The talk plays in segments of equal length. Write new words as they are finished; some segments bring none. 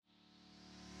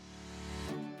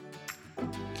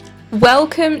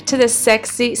Welcome to the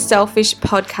Sexy Selfish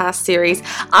podcast series.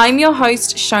 I'm your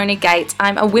host, Shona Gates.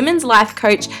 I'm a women's life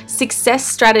coach, success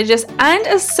strategist, and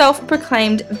a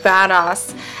self-proclaimed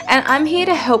badass. And I'm here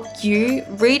to help you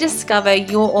rediscover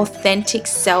your authentic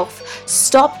self,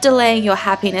 stop delaying your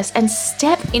happiness, and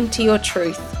step into your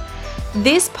truth.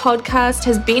 This podcast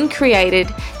has been created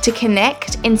to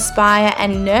connect, inspire,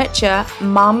 and nurture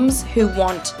mums who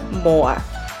want more.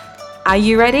 Are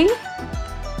you ready?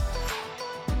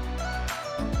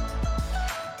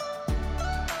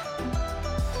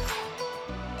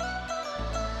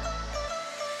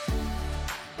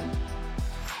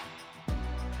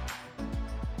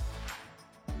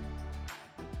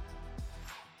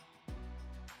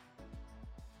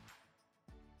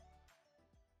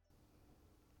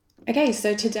 Okay,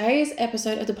 so today's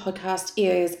episode of the podcast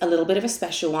is a little bit of a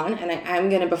special one, and I am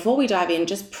going to, before we dive in,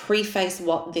 just preface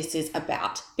what this is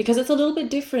about, because it's a little bit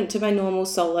different to my normal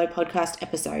solo podcast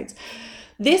episodes.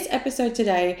 This episode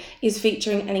today is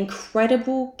featuring an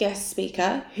incredible guest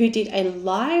speaker who did a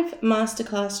live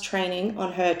masterclass training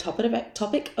on her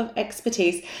topic of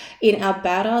expertise in our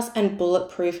Badass and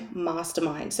Bulletproof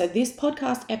Mastermind. So this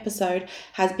podcast episode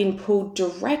has been pulled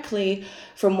directly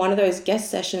from one of those guest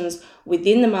sessions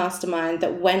within the mastermind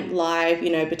that went live,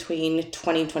 between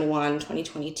 2021 and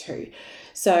 2022.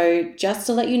 So just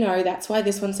to let you know, that's why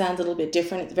this one sounds a little bit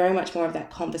different. It's very much more of that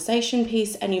conversation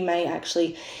piece, and you may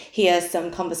actually hear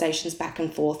some conversations back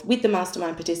and forth with the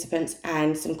mastermind participants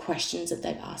and some questions that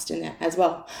they've asked in there as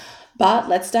well. But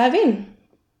let's dive in.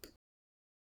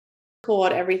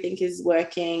 Everything is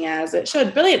working as it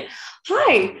should. Brilliant.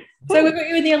 Hi. So we've got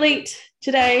you in the elite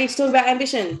today to talk about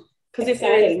ambition, because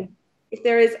if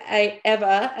there is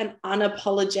ever an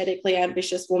unapologetically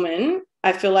ambitious woman,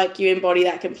 I feel like you embody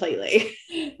that completely.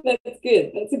 That's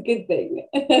good. That's a good thing.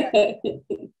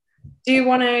 Do you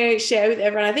want to share with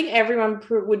everyone? I think everyone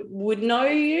would know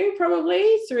you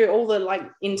probably through all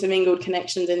the intermingled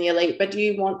connections in the elite, but do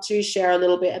you want to share a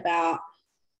little bit about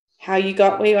how you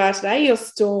got where you are today, your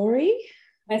story?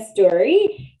 My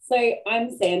story. So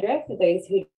I'm Sandra, for those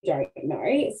who don't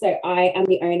know. So I am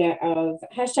the owner of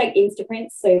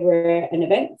 #Instaprints. So we're an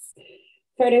events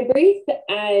photo booth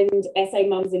and SA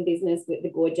Mums in Business with the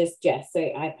gorgeous Jess. So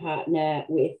I partner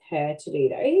with her to do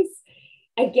those.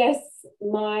 I guess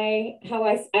I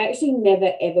actually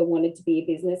never ever wanted to be a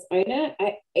business owner.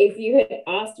 If you had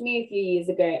asked me a few years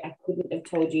ago, I couldn't have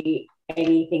told you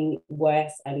anything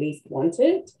worse I least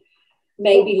wanted.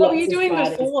 Maybe what were you doing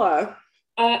before?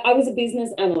 I was a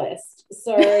business analyst.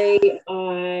 So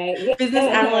business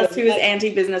analyst who is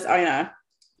anti-business owner.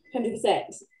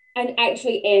 100%. And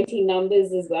actually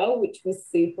anti-numbers as well, which was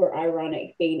super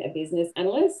ironic being a business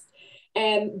analyst.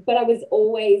 But it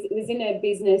was in a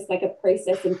business, like a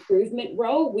process improvement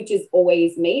role, which is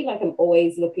always me. I'm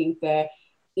always looking for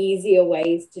easier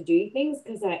ways to do things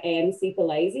because I am super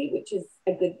lazy, which is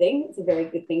a good thing. It's a very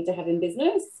good thing to have in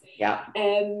business. Yeah.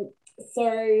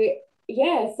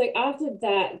 So after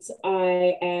that,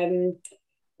 I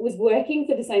was working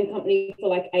for the same company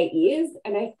for 8 years,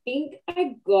 and I think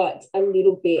I got a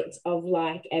little bit of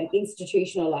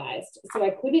institutionalized. So I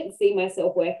couldn't see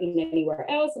myself working anywhere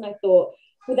else, and I thought,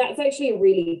 well, that's actually a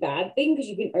really bad thing because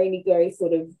you can only go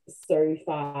sort of so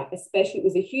far, especially it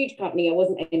was a huge company. I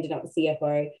wasn't ending up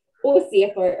CFO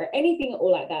or anything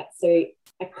all like that. So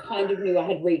I kind of knew I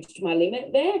had reached my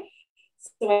limit there.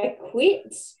 So I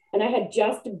quit, and I had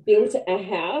just built a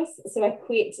house. So I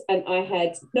quit and I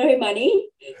had no money.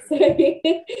 So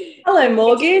hello,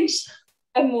 mortgage.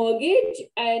 A mortgage.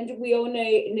 And we all know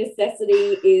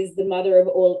necessity is the mother of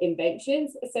all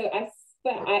inventions. So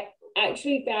I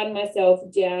actually found myself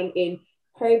down in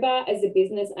Hobart as a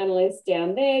business analyst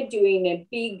down there doing a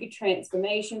big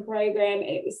transformation program. And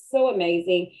it was so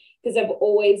amazing because I've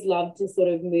always loved to sort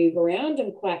of move around.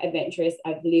 I'm quite adventurous.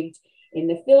 I've lived in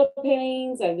the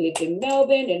Philippines, I've lived in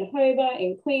Melbourne, in Hobart,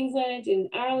 in Queensland, in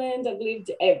Ireland. I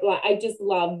just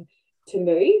love to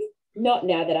move. Not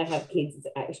now that I have kids, it's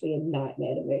actually a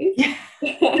nightmare to move.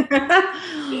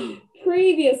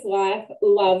 Previous life,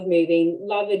 love moving,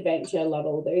 love adventure, love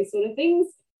all those sort of things.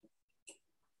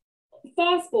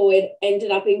 Fast forward, ended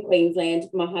up in Queensland.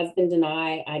 My husband and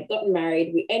I'd gotten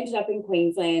married. We ended up in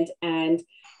Queensland, and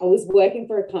I was working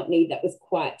for a company that was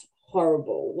quite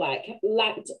horrible,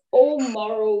 lacked all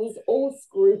morals, all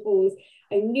scruples.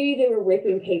 I knew they were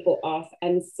ripping people off,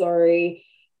 and sorry,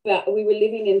 but we were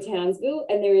living in Townsville,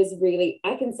 and there is really,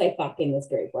 I can say fuck in this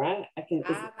group, right? I can.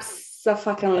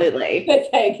 Absolutely.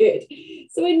 Okay, good.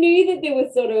 So I knew that there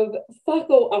was sort of fuck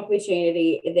all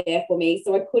opportunity there for me,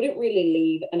 so I couldn't really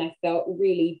leave, and I felt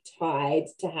really tired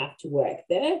to have to work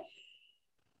there.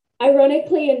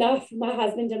 Ironically enough, my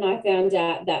husband and I found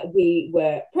out that we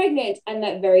were pregnant, and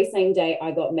that very same day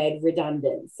I got made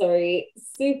redundant. So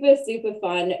super, super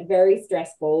fun, very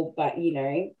stressful, but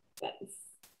that's,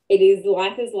 it is,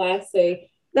 life is life. So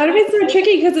That'd be so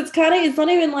tricky because it's not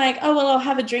even like, oh, well, I'll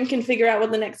have a drink and figure out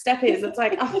what the next step is. It's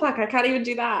like, oh, fuck, I can't even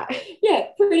do that. Yeah,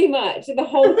 pretty much. The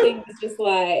whole thing was just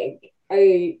like,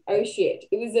 oh shit.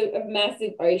 It was a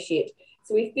massive oh shit.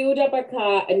 So we filled up our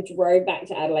car and drove back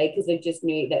to Adelaide because I just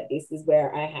knew that this is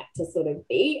where I had to sort of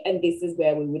be and this is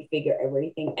where we would figure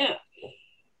everything out.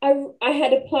 I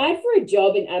had applied for a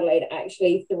job in Adelaide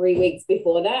actually 3 weeks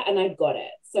before that, and I got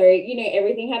it. So,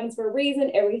 everything happens for a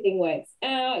reason, everything works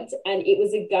out. And it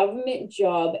was a government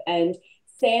job. And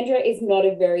Sandra is not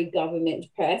a very government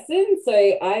person. So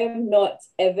I am not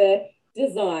ever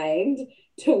designed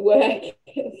to work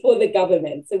for the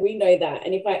government. So we know that.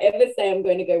 And if I ever say I'm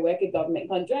going to go work a government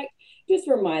contract, just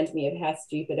remind me of how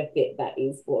stupid a fit that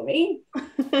is for me.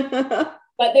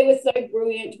 But they were so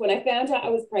brilliant. When I found out I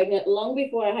was pregnant, long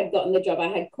before I had gotten the job, I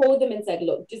had called them and said,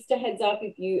 look, just a heads up,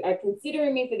 if you are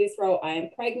considering me for this role, I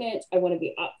am pregnant. I want to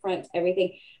be upfront,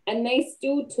 everything. And they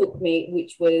still took me,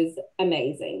 which was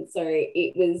amazing. So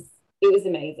it was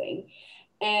amazing.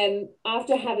 And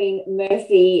after having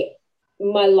Murphy,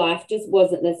 my life just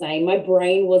wasn't the same. My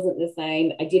brain wasn't the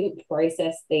same. I didn't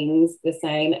process things the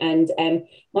same. And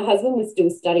my husband was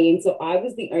still studying. So I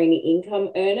was the only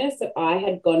income earner. So I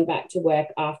had gone back to work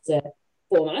after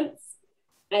 4 months.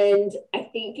 And I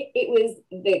think it was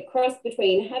the cross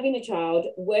between having a child,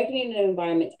 working in an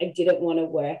environment I didn't want to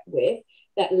work with,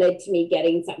 that led to me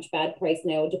getting such bad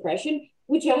postnatal depression,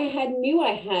 which I knew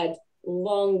I had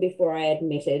long before I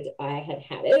admitted I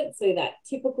had it. So that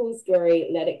typical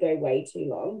story, let it go way too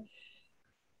long.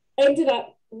 Ended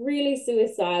up really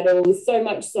suicidal, so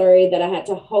much so that I had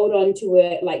to hold on to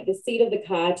it, like the seat of the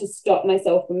car, to stop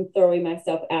myself from throwing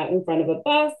myself out in front of a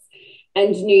bus,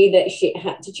 and knew that shit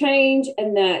had to change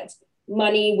and that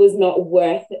money was not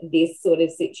worth this sort of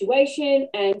situation.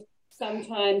 And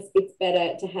sometimes it's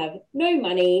better to have no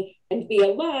money and be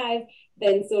alive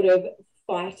than sort of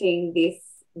fighting this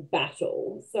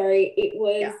battle. So it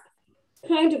was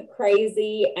kind of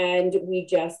crazy, and we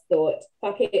just thought,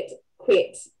 fuck it,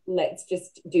 quit, let's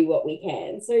just do what we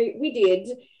can. So we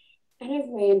did. And I've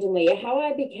randomly, how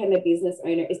I became a business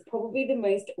owner is probably the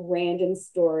most random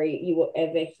story you will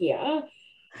ever hear.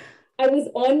 I was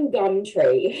on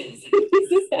Gumtree. So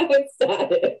this is how it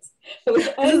started. This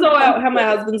is how my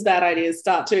husband's bad ideas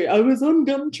start too. I was on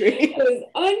Gumtree. I was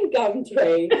on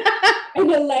Gumtree. And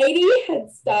a lady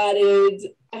had started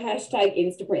a hashtag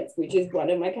Instaprints, which is one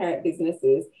of my current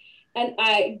businesses. And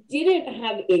I didn't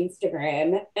have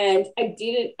Instagram, and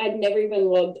I'd never even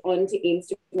logged onto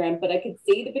Instagram, but I could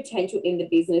see the potential in the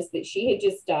business that she had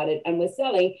just started and was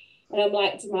selling. And I'm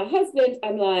like, to my husband,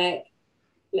 I'm like,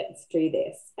 let's do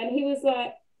this. And he was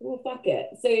like, well, fuck it.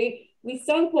 So we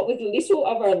sunk what was little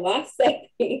of our life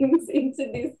savings into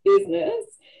this business,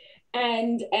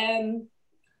 and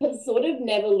have sort of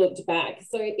never looked back.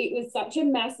 So it was such a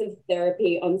massive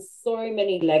therapy on so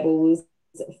many levels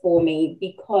for me,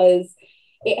 because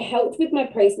it helped with my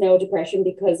postnatal depression,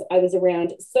 because I was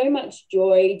around so much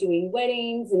joy doing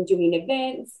weddings and doing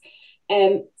events.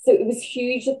 So it was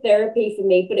huge therapy for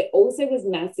me, but it also was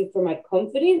massive for my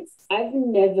confidence. I've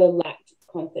never lacked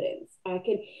confidence.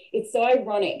 It's so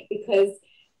ironic because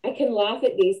I can laugh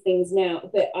at these things now,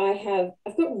 but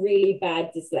I've got really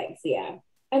bad dyslexia.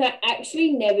 And I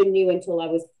actually never knew until I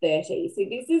was 30. So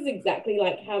this is exactly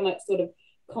like how much sort of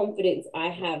confidence I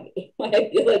have in my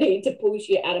ability to pull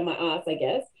shit out of my ass, I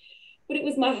guess. But it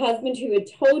was my husband who had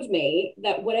told me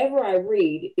that whatever I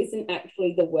read isn't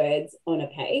actually the words on a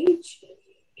page.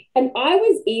 And I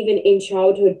was even in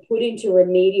childhood put into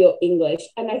remedial English,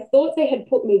 and I thought they had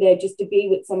put me there just to be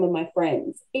with some of my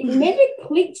friends. It never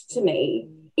clicked to me.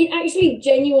 It actually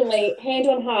genuinely, hand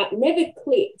on heart, never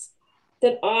clicked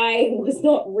that I was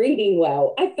not reading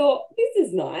well. I thought, this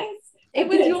is nice. It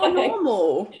was your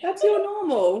normal. That's your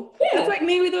normal. Yeah. That's like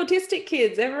me with autistic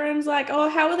kids. Everyone's like, oh,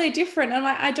 how are they different? I'm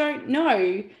like, I don't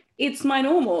know. It's my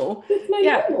normal. It's my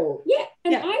normal. Yeah.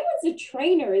 And I was a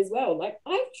trainer as well. Like,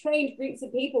 I've trained groups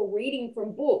of people reading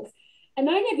from books, and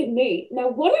I never knew. Now,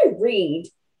 what I read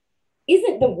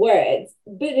isn't the words,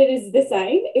 but it is the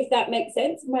same, if that makes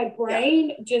sense. My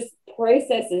brain just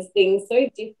processes things so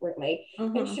differently.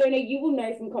 And Shona, you will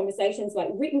know from conversations, like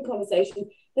written conversations,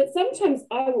 that sometimes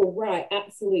I will write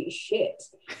absolute shit.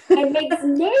 It makes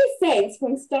no sense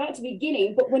from start to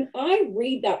beginning, but when I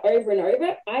read that over and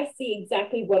over, I see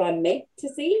exactly what I'm meant to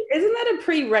see. Isn't that a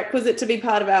prerequisite to be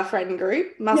part of our friend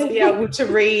group? Must be able to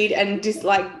read and just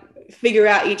like figure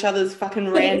out each other's fucking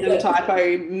random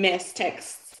typo mess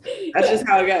texts. That's just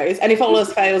how it goes. And if all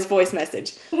else fails, voice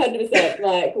message. 100%.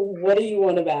 Like, what do you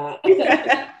want about?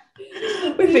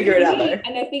 We figure it out though.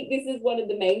 And I think this is one of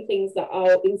the main things that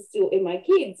I'll instill in my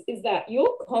kids is that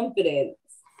your confidence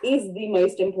is the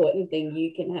most important thing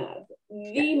you can have.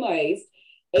 The most.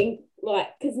 And like,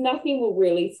 because nothing will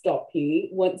really stop you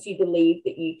once you believe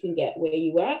that you can get where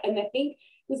you are. And I think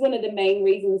was one of the main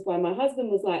reasons why my husband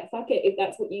was like, fuck it, if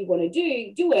that's what you want to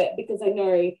do it, because I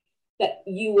know that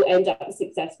you will end up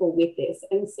successful with this.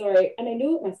 And so, and I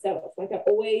knew it myself. Like I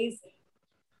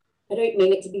don't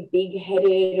mean it to be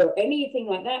big-headed or anything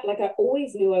like that. Like I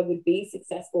always knew I would be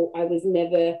successful. I was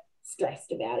never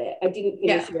stressed about it. I didn't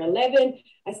finish year 11.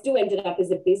 I still ended up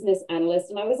as a business analyst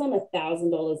and I was on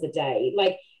 $1,000 a day.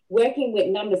 Like working with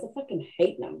numbers, I fucking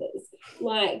hate numbers.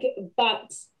 Like,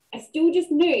 but I still just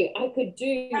knew I could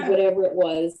do whatever it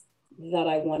was that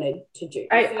I wanted to do.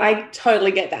 I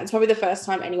totally get that. It's probably the first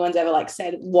time anyone's ever like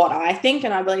said what I think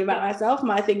and I believe about myself.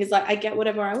 My thing is like, I get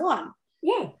whatever I want.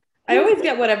 Yeah. I always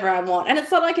get whatever I want. And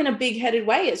it's not like in a big-headed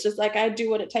way. It's just like I do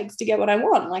what it takes to get what I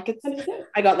want. Like it's 100%.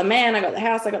 I got the man, I got the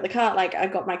house, I got the car, like I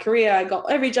got my career, I got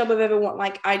every job I've ever wanted.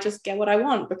 Like I just get what I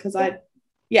want because I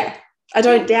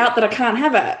don't doubt that I can't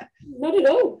have it. Not at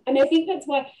all. And I think that's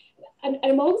why, and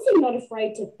I'm also not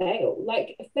afraid to fail.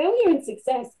 Like failure and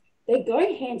success, they go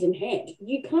hand in hand.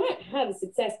 You can't have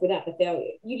success without the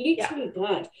failure. You literally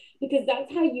can't, because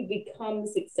that's how you become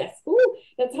successful.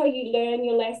 That's how you learn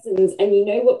your lessons and you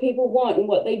know what people want and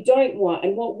what they don't want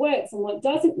and what works and what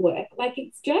doesn't work. Like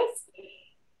it's just,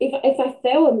 if I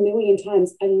fail a million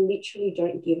times, I literally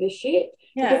don't give a shit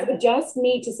because I just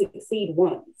need to succeed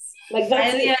once. Like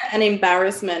that's failure and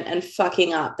embarrassment and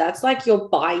fucking up. That's like your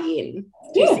buy-in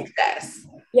to success.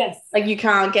 Yes. Like you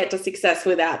can't get to success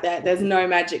without that. There's no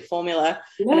magic formula.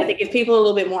 No. And I think if people are a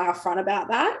little bit more upfront about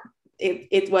that,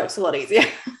 it works a lot easier.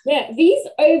 Yeah. These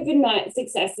overnight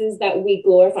successes that we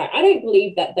glorify, I don't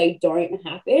believe that they don't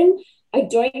happen. I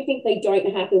don't think they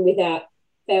don't happen without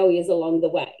failures along the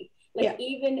way. Like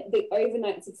even the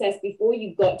overnight success before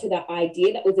you got to that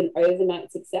idea that was an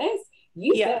overnight success,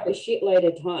 you failed a shitload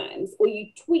of times or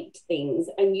you tweaked things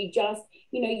and you just,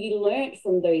 you learned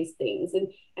from those things. And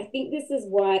I think this is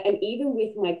why, and even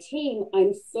with my team,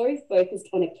 I'm so focused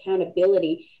on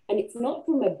accountability. And it's not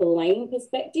from a blame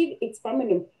perspective, it's from an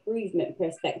improvement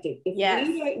perspective. If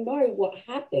we don't know what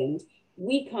happened,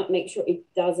 we can't make sure it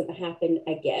doesn't happen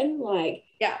again. Like,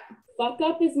 fuck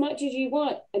up as much as you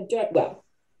want and don't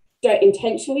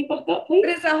intentionally fuck up, please.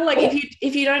 But it's all like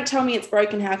if you don't tell me it's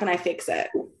broken, how can I fix it?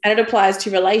 And it applies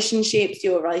to relationships,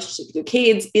 your relationship with your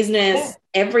kids, business,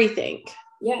 everything.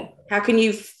 Yeah. How can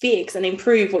you fix and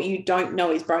improve what you don't know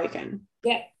is broken?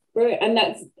 Yeah, brilliant. And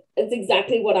that's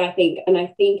exactly what I think. And I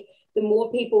think the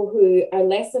more people who are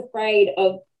less afraid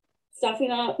of stuffing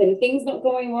up and things not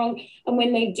going wrong, and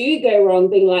when they do go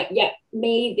wrong, being like,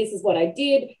 this is what I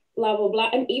did, blah, blah, blah,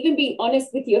 and even being honest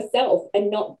with yourself and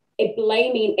not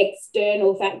blaming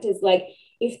external factors. Like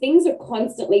if things are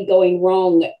constantly going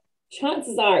wrong,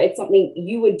 chances are it's something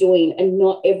you were doing and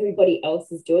not everybody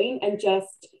else is doing, and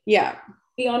just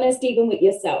be honest even with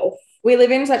yourself. We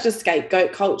live in such a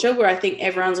scapegoat culture where I think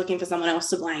everyone's looking for someone else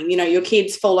to blame. Your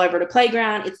kids fall over at a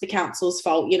playground, it's the council's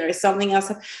fault, something else.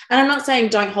 And I'm not saying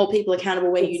don't hold people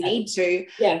accountable where you need to,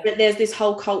 but there's this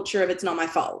whole culture of it's not my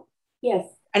fault. Yes.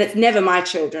 And it's never my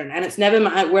children, and it's never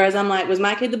my. Whereas I'm like, was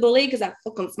my kid the bully? Because I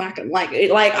fucking smack him. Like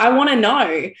I want to know,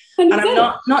 100%. And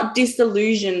I'm not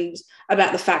disillusioned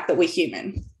about the fact that we're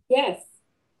human. Yes,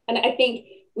 and I think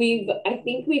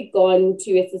we've gone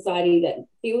to a society that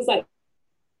feels like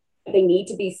they need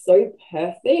to be so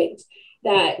perfect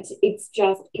that it's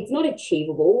not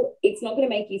achievable. It's not going to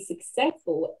make you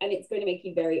successful, and it's going to make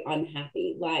you very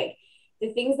unhappy. Like.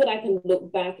 The things that I can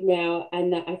look back now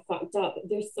and that I fucked up,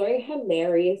 they're so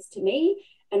hilarious to me.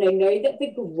 And I know that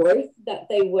the growth that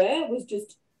they was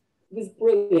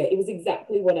brilliant. It was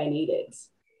exactly what I needed.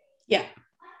 Yeah.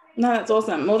 No, that's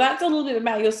awesome. Well, that's a little bit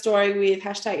about your story with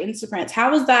 #Instaprints. How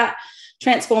was that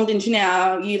transformed into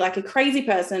now you like a crazy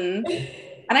person?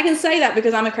 And I can say that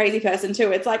because I'm a crazy person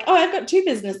too. It's like, I've got 2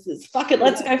 businesses. Fuck it,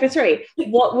 let's go for 3.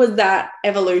 What was that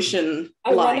evolution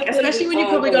like? Especially when you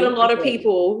probably got a lot of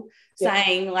people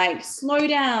saying like, slow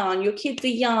down, your kids are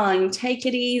young, take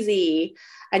it easy.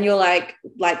 And you're like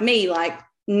me, like,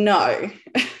 no.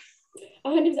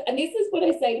 100%. And this is what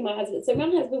I say to my husband. So my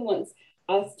husband wants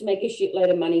us to make a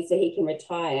shitload of money so he can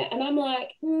retire. And I'm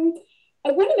like,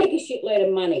 I want to make a shitload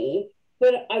of money,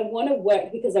 but I want to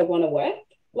work because I want to work.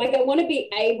 Like, I want to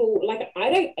be able, like, I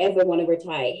don't ever want to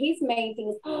retire. His main thing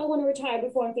is, I want to retire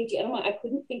before I'm 50. And I'm like, I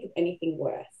couldn't think of anything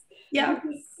worse. Yeah.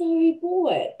 I'm so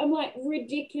bored. I'm like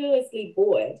ridiculously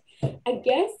bored. I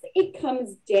guess it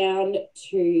comes down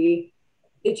to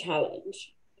the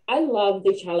challenge. I love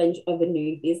the challenge of a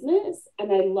new business,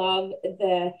 and I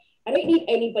don't need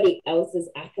anybody else's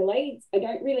accolades. I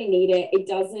don't really need it. It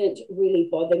doesn't really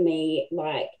bother me.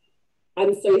 Like,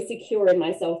 I'm so secure in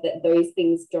myself that those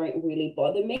things don't really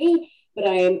bother me. But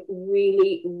I am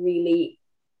really, really,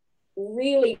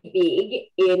 really big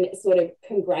in sort of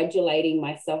congratulating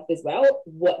myself as well.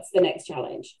 What's the next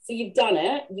challenge? So you've done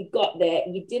it, you got there,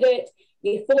 you did it,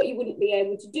 you thought you wouldn't be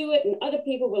able to do it, and other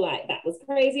people were like, that was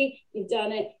crazy, you've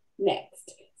done it,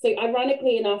 next. So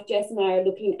ironically enough, Jess and I are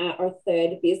looking at our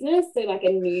third business, so like a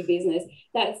new business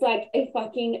that's like a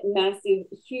fucking massive,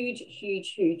 huge,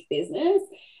 huge, huge business.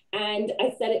 And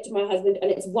I said it to my husband,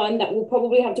 and it's one that we'll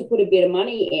probably have to put a bit of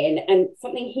money in, and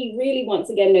something he really, once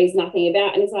again, knows nothing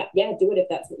about. And he's like, yeah, do it if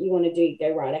that's what you want to do.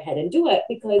 Go right ahead and do it,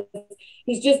 because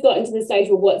he's just gotten to the stage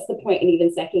where what's the point in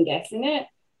even second guessing it?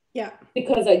 Yeah.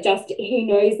 Because he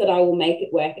knows that I will make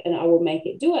it work and I will make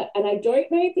it do it. And I don't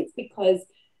know if it's because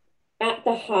at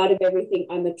the heart of everything,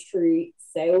 I'm a true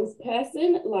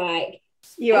salesperson. Like,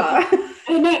 you are.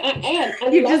 I know I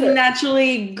am. You've just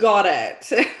naturally got it.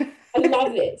 I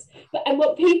love it. And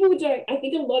what people don't, I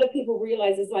think a lot of people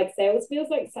realize is like sales feels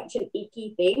like such an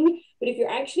icky thing. But if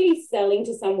you're actually selling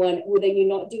to someone, well, then you're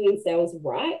not doing sales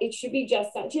right. It should be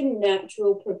just such a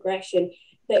natural progression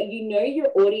that you know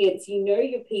your audience, you know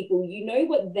your people, you know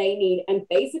what they need. And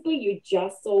basically, you're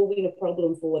just solving a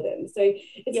problem for them. So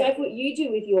it's like what you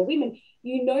do with your women.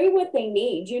 You know what they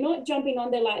need. You're not jumping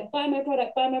on there like, buy my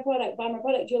product, buy my product, buy my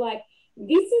product. You're like,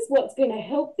 this is what's going to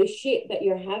help the shit that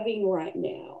you're having right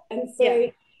now. And so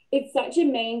it's such a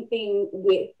main thing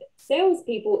with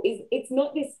salespeople is it's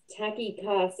not this tacky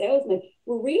car salesman.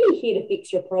 We're really here to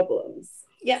fix your problems.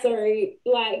 Yeah. So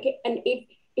like, and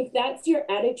if that's your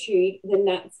attitude, then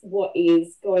that's what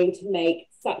is going to make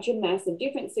such a massive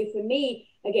difference. So for me,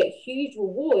 I get huge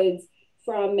rewards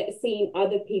from seeing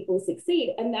other people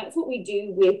succeed. And that's what we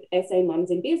do with SA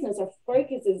Mums in Business. Our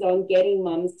focus is on getting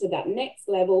mums to that next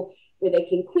level where they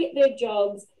can quit their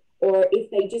jobs, or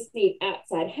if they just need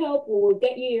outside help, well, we'll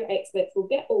get you your experts, we'll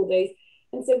get all those.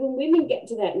 And so when women get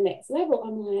to that next level,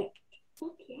 I'm like,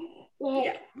 fuck yeah.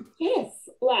 Like, yes,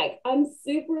 like I'm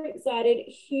super excited,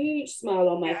 huge smile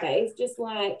on my face, just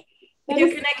like, if you're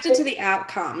connected to the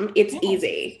outcome, it's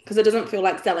easy because it doesn't feel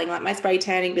like selling. Like my spray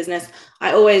tanning business,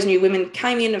 I always knew women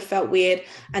came in and felt weird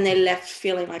and they left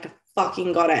feeling like a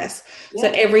fucking goddess. So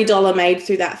every dollar made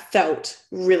through that felt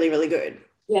really, really good.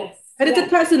 Yes. But it's a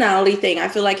personality thing. I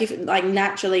feel like if like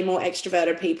naturally more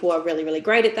extroverted people are really, really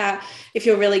great at that. If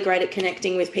you're really great at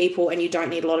connecting with people and you don't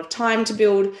need a lot of time to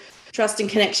build trust and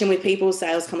connection with people,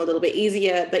 sales come a little bit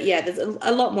easier. But yeah, there's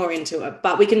a lot more into it.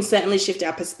 But we can certainly shift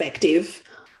our perspective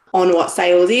on what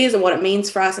sales is and what it means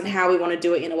for us and how we want to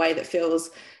do it in a way that feels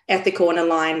ethical and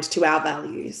aligned to our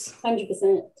values.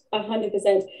 100%.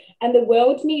 100%. And the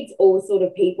world needs all sort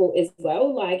of people as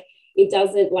well. Like, it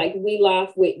doesn't, like, we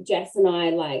laugh with Jess and I,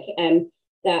 like,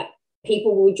 that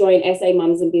people will join SA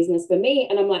Mums in Business for me.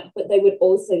 And I'm like, but they would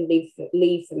also leave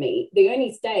for me. They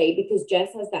only stay because Jess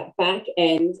has that back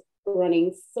end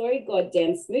running so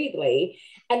goddamn smoothly.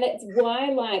 And that's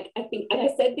why, like, I think, and I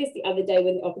said this the other day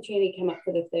when the opportunity came up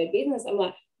for the third business, I'm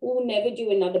like, we'll never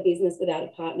do another business without a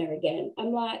partner again.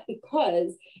 I'm like,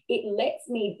 because it lets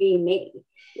me be me.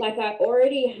 Like, I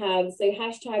already have, so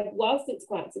hashtag, whilst it's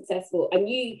quite successful, and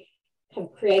you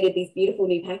have created these beautiful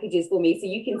new packages for me so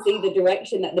you can see the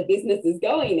direction that the business is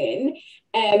going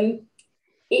in.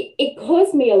 It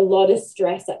caused me a lot of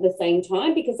stress at the same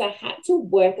time because I had to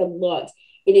work a lot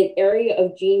in an area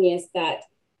of genius that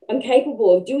I'm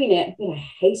capable of doing it, but I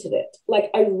hated it. Like,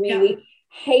 I really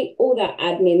hate all that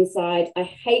admin side. I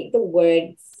hate the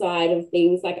word side of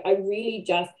things. Like, I really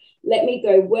just let me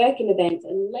go work an event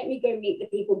and let me go meet the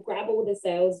people, grab all the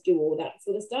sales, do all that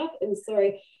sort of stuff. And so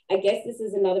I guess this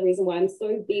is another reason why I'm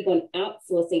so big on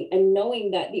outsourcing and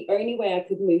knowing that the only way I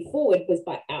could move forward was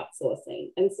by outsourcing.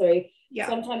 And so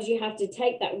sometimes you have to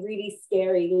take that really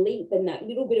scary leap and that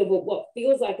little bit of what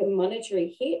feels like a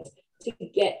monetary hit to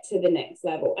get to the next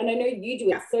level. And I know you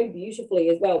do it so beautifully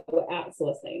as well with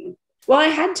outsourcing. Well, I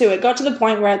had to. It got to the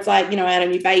point where it's like, you know, I had a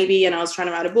new baby and I was trying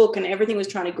to write a book and everything was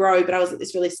trying to grow, but I was at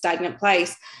this really stagnant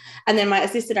place. And then my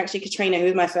assistant, actually, Katrina, who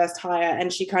was my first hire,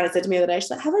 and she kind of said to me the other day,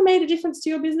 she's like, have I made a difference to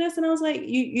your business? And I was like,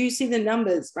 you see the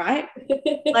numbers, right?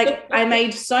 Like, I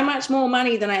made so much more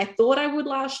money than I thought I would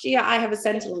last year. I have a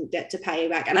Centrelink debt to pay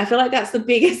back. And I feel like that's the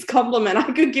biggest compliment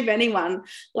I could give anyone.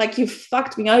 Like, you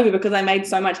fucked me over because I made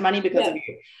so much money because of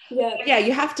you. Yeah,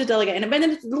 you have to delegate. And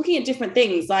then looking at different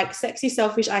things like Sexy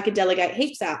Selfish, I could delegate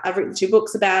heaps out. I've written 2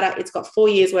 books about it. It's got 4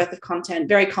 years worth of content,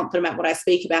 very confident about what I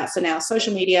speak about. So now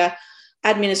social media,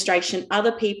 administration,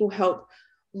 other people help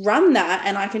run that,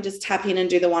 and I can just tap in and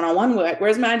do the one-on-one work.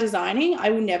 Whereas my designing, I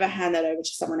will never hand that over to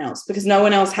someone else because no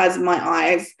one else has my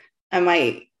eyes and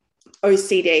my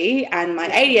OCD and my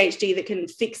ADHD that can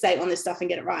fixate on this stuff and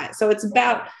get it right. So it's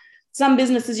about some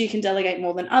businesses you can delegate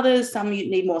more than others. Some you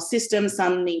need more systems,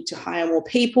 some need to hire more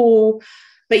people.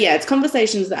 But yeah, it's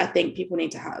conversations that I think people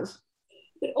need to have.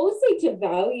 But also to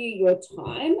value your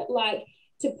time, like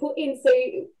to put in, so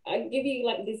I give you,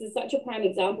 like, this is such a prime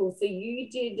example. So you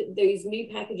did those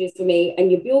new packages for me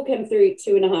and your bill came through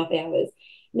 2.5 hours.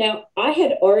 Now, I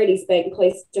had already spent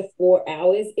close to 4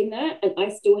 hours in that and I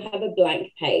still have a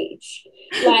blank page.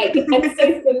 Like, and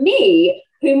so for me,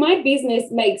 who my business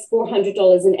makes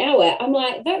 $400 an hour, I'm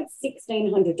like, that's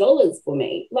 $1,600 for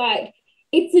me. Like,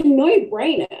 it's a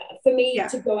no-brainer for me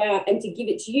to go out and to give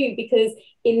it to you, because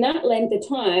in that length of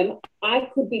time, I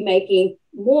could be making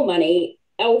more money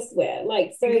elsewhere.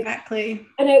 Like, so exactly.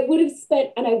 And I would have spent,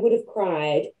 and I would have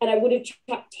cried, and I would have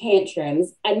chucked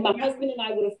tantrums, and my husband and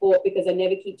I would have fought because I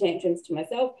never keep tantrums to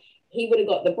myself. He would have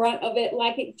got the brunt of it.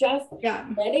 Like, it just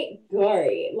let it go.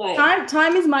 Like,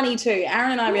 time is money too.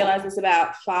 Aaron and I realized this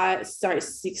about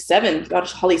 6, 7.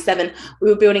 Gosh, Holly, 7. We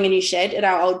were building a new shed at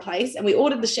our old place, and we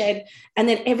ordered the shed. And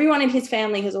then everyone in his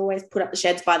family has always put up the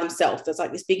sheds by themselves. There's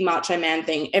like this big macho man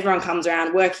thing. Everyone comes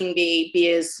around, working bee,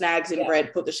 beers, snags, and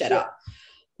bread, put the shed up.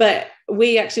 But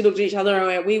we actually looked at each other and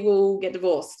went, we will get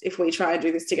divorced if we try and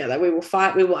do this together. We will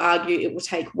fight, we will argue, it will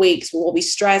take weeks, we'll all be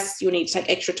stressed, you'll need to take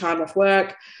extra time off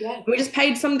work. Yeah. We just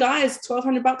paid some guys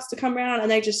 $1,200 to come around and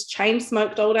they just chain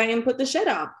smoked all day and put the shed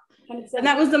up. 100%. And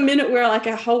that was the minute where like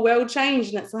a whole world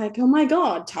changed, and it's like, oh my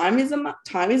God, time is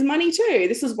money too.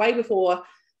 This is way before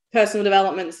personal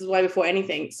development. This is way before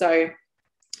anything. So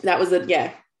that was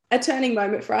a turning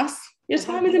moment for us. Your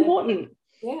time is important.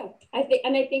 Yeah, I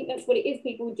think that's what it is.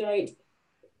 People don't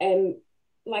and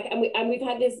we've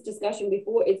had this discussion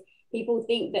before. It's people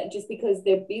think that just because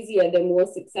they're busier, they're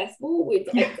more successful, which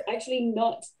it's actually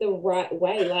not the right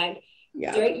way. Like,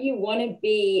 don't you want to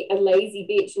be a lazy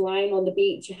bitch lying on the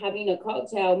beach having a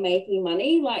cocktail making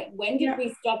money? Like, when did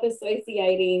we stop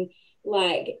associating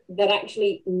like that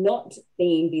actually not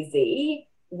being busy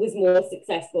was more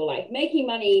successful? Like, making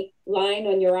money lying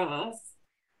on your ass,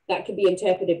 that could be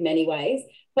interpreted many ways,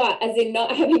 but as in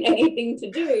not having anything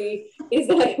to do is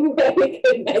like where we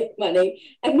could make money,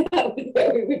 and that was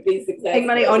where we would be successful. Make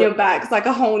money on your back. It's like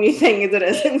a whole new thing, isn't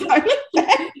it?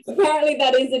 Apparently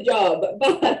that is a job,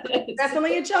 but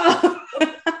definitely a job.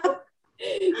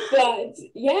 But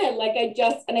yeah, like I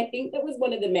think that was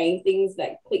one of the main things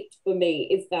that clicked for me,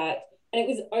 is that, and it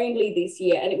was only this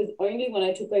year, and it was only when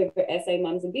I took over SA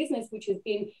Mums in Business, which has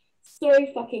been so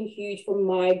fucking huge for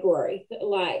my growth,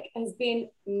 like has been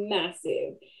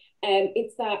massive. And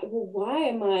it's that, well, why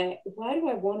do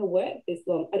I want to work this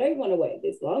long? I don't want to work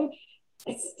this long.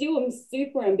 I still am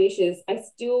super ambitious. I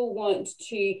still want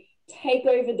to take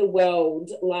over the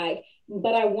world, like,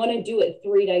 but I want to do it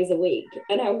 3 days a week,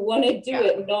 and I want to do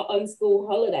it not on school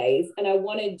holidays, and I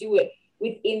want to do it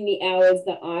within the hours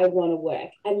that I want to work,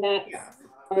 and that's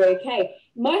okay.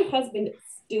 My husband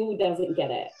still doesn't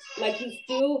get it. Like, he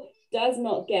still does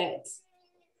not get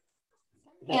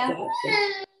that.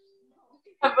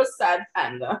 That was sad,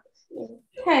 Panda.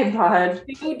 Hey, bud.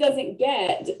 He still doesn't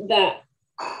get that.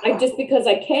 Because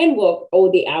I can work all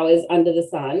the hours under the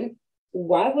sun,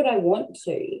 why would I want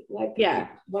to? Like,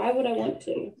 why would I want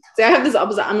to? So I have this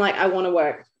opposite. I'm like, I want to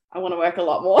work a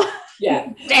lot more.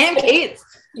 Yeah. Damn kids.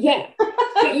 Yeah.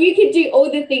 But you can do all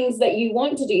the things that you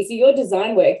want to do. So your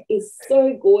design work is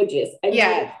so gorgeous. And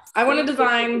I want to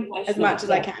design as much as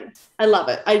I can. I love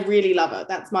it. I really love it.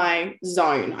 That's my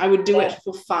zone. I would do it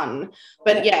for fun.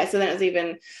 But so then it's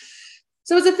even...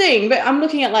 So it's a thing, but I'm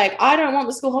looking at like, I don't want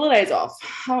the school holidays off.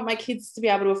 I want my kids to be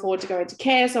able to afford to go into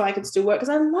care so I can still work, because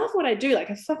I love what I do.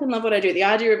 Like, I fucking love what I do. The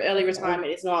idea of early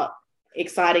retirement is not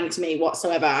exciting to me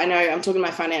whatsoever. I know I'm talking to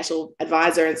my financial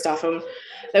advisor and stuff, and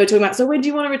they were talking about, so when do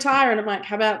you want to retire? And I'm like,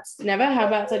 how about never? How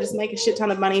about I just make a shit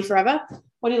ton of money forever?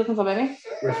 What are you looking for, baby?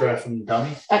 Riff-raff and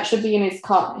dummy. That should be in his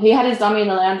cot. He had his dummy in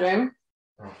the lounge room.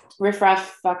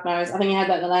 Riff-raff, fuck knows. I think he had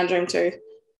that in the lounge room too.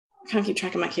 I can't keep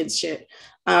track of my kids' shit.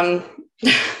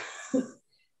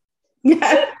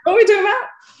 Yeah. What are we doing about?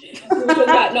 We were talking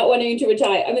about not wanting to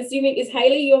retire. I'm assuming, is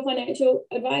Hayley your financial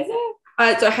advisor?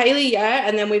 So Hayley, yeah,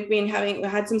 and then we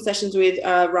had some sessions with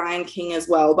Ryan King as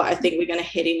well, but I think we're going to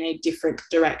head in a different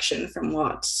direction from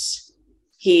what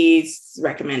he's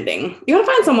recommending. You got to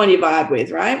find someone you vibe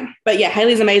with, right? But yeah,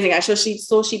 Hayley's amazing. Actually,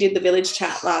 she did the village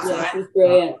chat last night. She's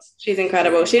brilliant. She's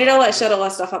incredible. She did all that shuttle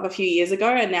stuff up a few years ago,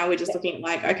 and now we're just looking at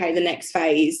like, okay, the next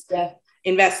phase,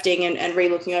 investing and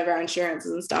re-looking over our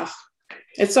insurances and stuff.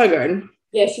 It's so good.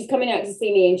 Yeah, she's coming out to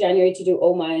see me in January to do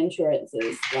all my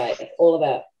insurances, like all of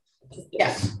it.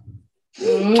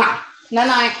 Night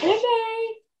night.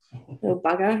 Okay. Little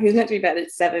bugger. He's meant to be bed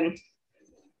at 7.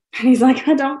 And he's like,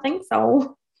 I don't think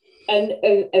so. And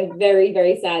a very,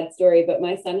 very sad story, but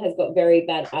my son has got very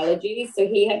bad allergies, so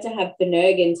he had to have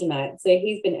Phenergan tonight. So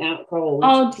he's been out cold.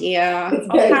 Oh dear.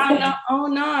 Oh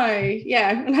no.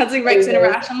 Yeah. And has a Rex in a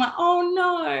rash. I'm like, oh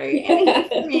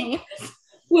no. Me.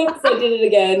 Whoops, I did it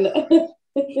again.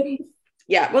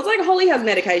 Yeah, well, it's like Holly has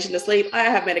medication to sleep. I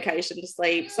have medication to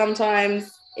sleep.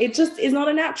 Sometimes it just is not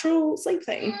a natural sleep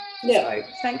thing. Yeah. So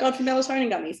thank God for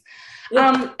melatonin gummies.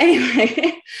 Yeah.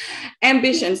 Anyway,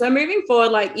 ambition. So moving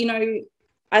forward, like, you know,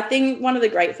 I think one of the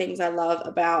great things I love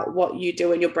about what you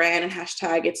do in your brand and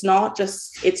hashtag, it's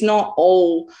not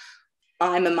all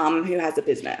I'm a mum who has a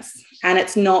business, and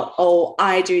it's not all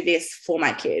I do this for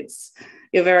my kids.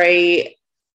 You're very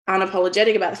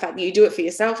unapologetic about the fact that you do it for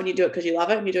yourself, and you do it because you love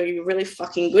it, and you're really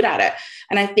fucking good at it.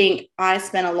 And I think I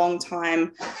spent a long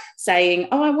time saying,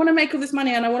 oh, I want to make all this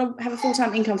money and I want to have a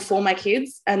full-time income for my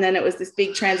kids. And then it was this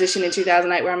big transition in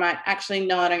 2008 where I'm like, actually,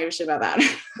 no, I don't give a shit about that.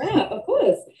 Yeah, of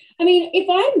course. I mean, if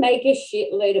I make a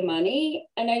shitload of money,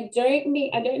 and I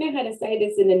don't know how to say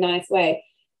this in a nice way,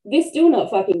 they're still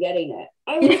not fucking getting it.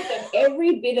 I will spend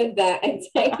every bit of that and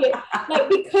take it, like,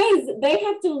 because they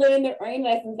have to learn their own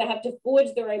lessons, they have to forge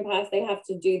their own paths, they have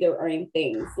to do their own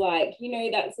things, like, you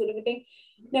know, that sort of a thing.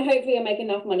 Now, hopefully I make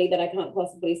enough money that I can't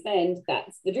possibly spend.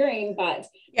 That's the dream. But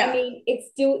I mean, it's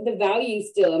still, the values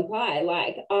still apply.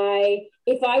 Like,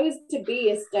 if I was to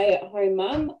be a stay-at-home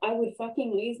mum, I would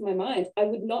fucking lose my mind. I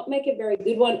would not make a very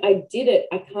good one. I did it.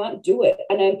 I can't do it.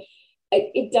 And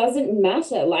it doesn't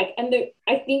matter. Like, and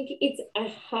I think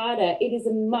it is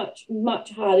a much,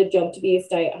 much harder job to be a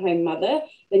stay-at-home mother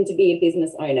than to be a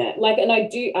business owner. Like, and I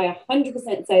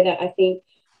 100% say that. I think,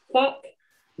 fuck,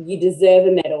 you deserve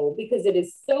a medal, because it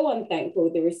is so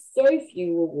unthankful. There is so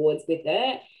few rewards with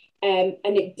it. And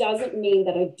it doesn't mean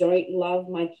that I don't love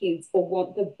my kids or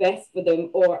want the best for them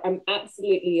or I'm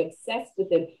absolutely obsessed with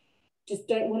them. Just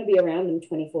don't want to be around them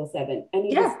 24/7. And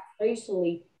it is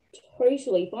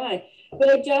totally fine. But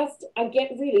I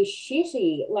get really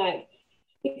shitty, like,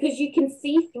 because you can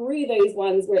see through those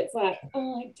ones where it's like,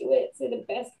 oh, I do it so the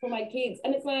best for my kids.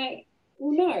 And it's like,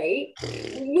 no,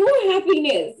 your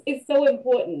happiness is so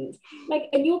important. Like,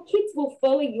 and your kids will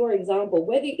follow your example,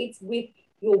 whether it's with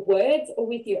your words or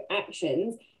with your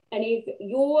actions. And if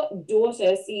your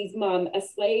daughter sees mum a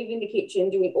slave in the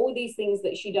kitchen doing all these things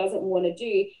that she doesn't want to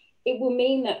do, it will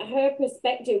mean that her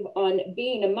perspective on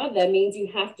being a mother means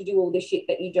you have to do all the shit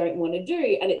that you don't want to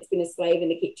do. And it's been a slave in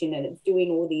the kitchen and it's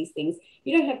doing all these things.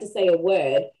 You don't have to say a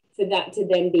word for that to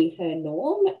then be her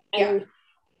norm. And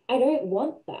I don't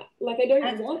want that. Like, I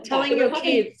don't want telling your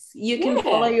kids you can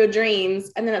follow your dreams,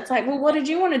 and then it's like, well, what did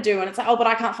you want to do? And it's like, oh, but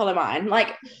I can't follow mine.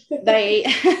 Like, they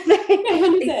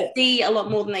see a lot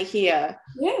more than they hear.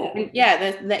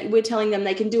 We're telling them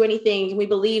they can do anything, and we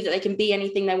believe that they can be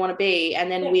anything they want to be, and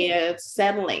then we're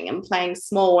settling and playing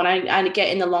small. And I get,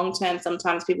 in the long term,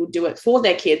 sometimes people do it for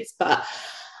their kids, but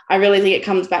I really think it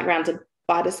comes back around to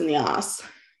bite us in the ass.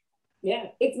 Yeah,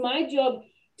 it's my job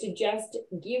to just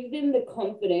give them the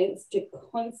confidence to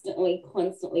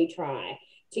constantly try,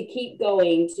 to keep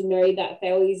going, to know that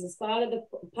failures is part of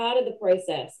the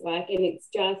process. Like, and it's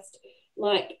just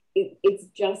like, it's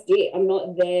just it. I'm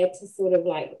not there to sort of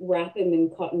like wrap them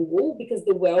in cotton wool, because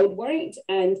the world won't.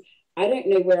 And I don't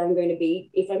know where I'm going to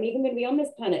be, if I'm even going to be on this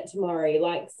planet tomorrow.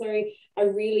 Like, so I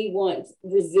really want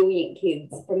resilient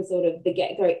kids from sort of the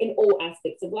get-go in all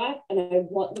aspects of life. And I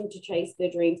want them to chase their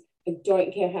dreams. I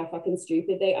don't care how fucking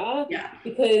stupid they are,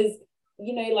 because,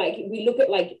 you know, like, we look at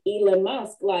like Elon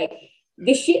Musk, like,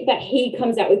 the shit that he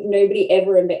comes out with, nobody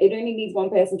ever invented. It only needs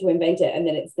one person to invent it, and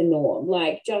then it's the norm.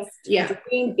 Like, just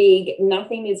dream big.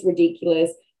 Nothing is ridiculous.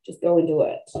 Just go and do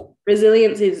it.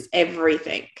 Resilience is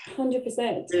everything. 100%.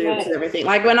 Resilience is everything.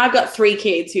 Like, when I've got 3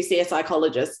 kids who see a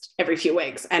psychologist every few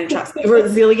weeks, and trust me,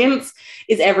 resilience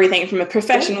is everything from a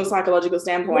professional psychological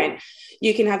standpoint.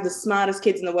 You can have the smartest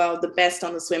kids in the world, the best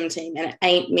on the swim team, and it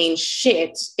ain't mean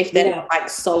shit if they're not like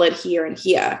solid here and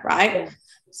here, right?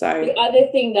 The So other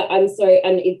thing that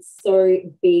and it's so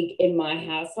big in my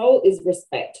household is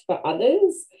respect for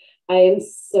others. I am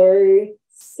so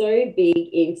big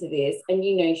into this. And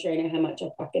you know, Shona, how much I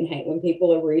fucking hate when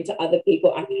people are rude to other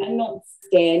people. I cannot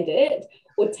stand it,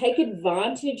 or take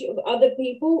advantage of other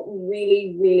people.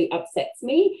 Really, really upsets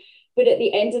me. But at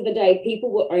the end of the day,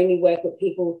 people will only work with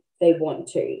people they want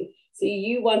to. So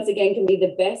you once again can be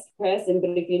the best person,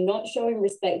 but if you're not showing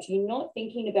respect, you're not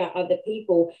thinking about other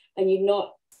people, and you're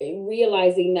not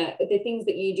realizing that the things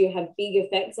that you do have big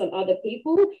effects on other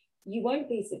people, you won't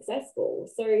be successful.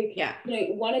 So, yeah, you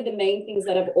know, one of the main things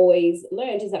that I've always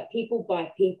learned is that people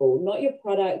buy people, not your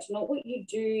product, not what you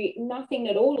do, nothing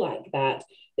at all like that.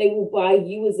 They will buy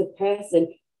you as a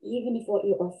person, even if what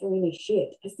you're offering is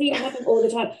shit. I see it happen all the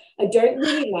time. I don't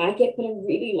really like it, but I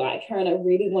really like her and I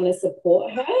really want to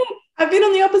support her. I've been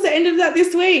on the opposite end of that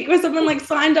this week, where someone like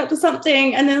signed up to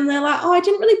something and then they're like, oh, I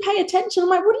didn't really pay attention. I'm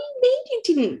like, what do you mean you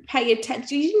didn't pay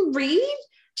attention? You didn't read?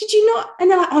 Did you not? And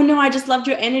they're like, oh no, I just loved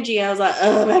your energy. I was like,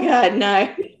 oh my God,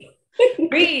 no.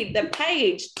 Read the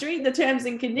page, read the terms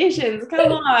and conditions.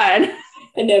 Come on.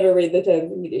 I never read the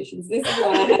terms and conditions. This is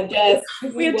why I have Jess.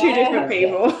 We are two different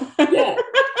people. Yeah.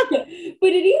 But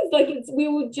it is like we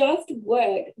will just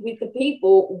work with the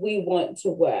people we want to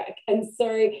work. And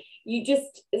so you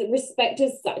just, respect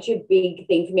is such a big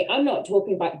thing for me. I'm not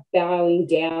talking about bowing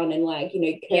down and like, you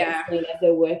know, curtseying as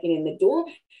they're working in the door,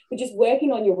 but just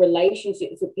working on your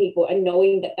relationships with people and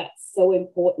knowing that that's so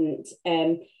important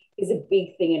is a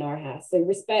big thing in our house. So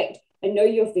respect, I know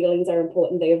your feelings are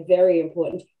important. They are very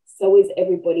important. So is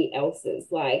everybody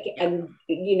else's. Like, and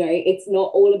you know, it's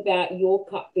not all about your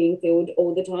cup being filled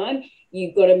all the time.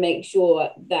 You've got to make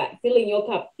sure that filling your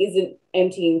cup isn't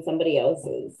emptying somebody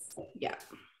else's.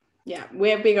 Yeah,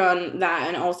 we're big on that.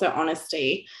 And also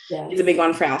honesty is a big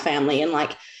one for our family. And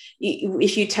like,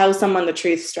 if you tell someone the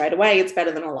truth straight away, it's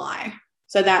better than a lie.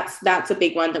 So that's a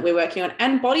big one that we're working on.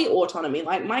 And body autonomy.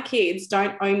 Like, my kids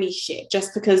don't owe me shit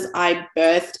just because I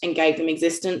birthed and gave them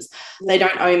existence. They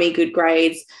don't owe me good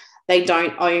grades. They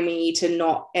don't owe me to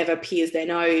not ever pierce their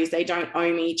nose. They don't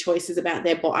owe me choices about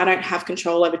their body. I don't have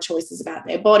control over choices about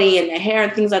their body and their hair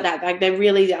and things like that. Like, they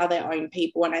really are their own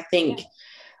people. And I think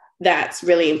that's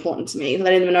really important to me,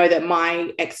 letting them know that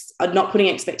not putting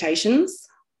expectations.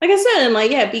 Like I said, and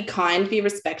like, yeah, be kind, be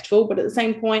respectful, but at the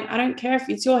same point, I don't care if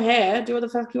it's your hair. Do what the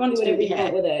fuck you want to do with your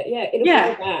hair. With it. Yeah, it'll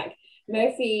go back.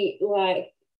 Murphy,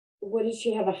 like, what did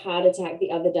she have a heart attack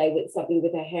the other day with something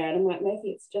with her hair? And I'm like,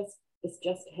 Murphy, it's just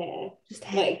hair. Just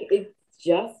hair. Like, it's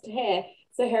just hair.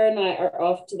 So her and I are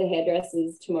off to the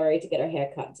hairdressers tomorrow to get our hair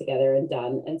cut together and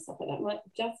done and stuff like that. I'm like,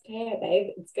 just hair,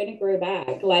 babe. It's going to grow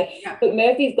back. Like, but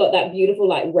Murphy's got that beautiful,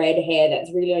 like, red hair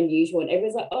that's really unusual. And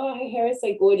everyone's like, oh, her hair is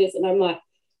so gorgeous. And I'm like,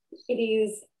 it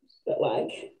is, but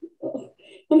like,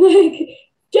 I'm like,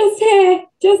 just hair,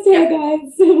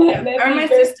 guys.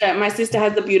 Like, my sister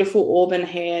has the beautiful auburn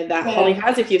hair that Holly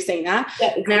has, if you've seen that.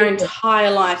 In our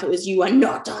entire life, it was, you are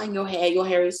not dyeing your hair. Your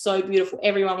hair is so beautiful.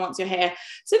 Everyone wants your hair.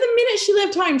 So the minute she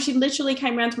left home, she literally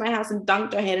came around to my house and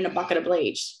dunked her head in a bucket of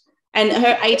bleach. And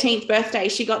her 18th birthday,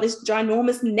 she got this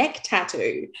ginormous neck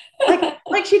tattoo.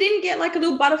 Like she didn't get like a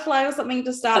little butterfly or something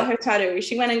to start her tattoo.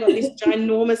 She went and got this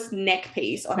ginormous neck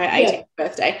piece on her 18th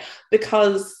birthday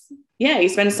because, you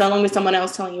spend so long with someone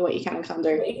else telling you what you can and can't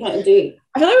do. What you can't do.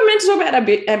 I feel like we're meant to talk about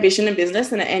ambition and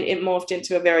business, and it morphed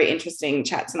into a very interesting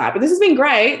chat tonight. But this has been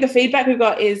great. The feedback we've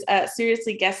got is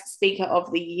seriously guest speaker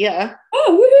of the year.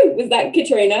 Oh, woohoo! Was that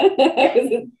Katrina?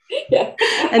 Yeah.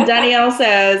 And Danielle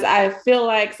says, I feel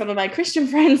like some of my Christian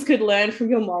friends could learn from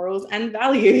your morals and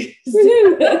values.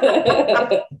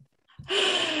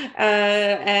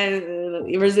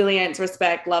 And resilience,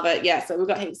 respect, love it. Yeah, so we've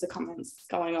got heaps of comments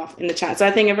going off in the chat. So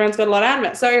I think everyone's got a lot out of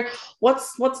it. So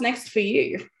what's next for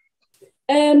you?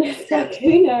 Like,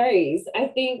 who knows? I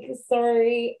think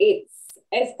it's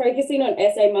as focusing on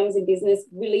SA mums in business,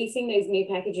 releasing those new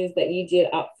packages that you did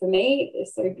up for me. They're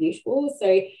so beautiful.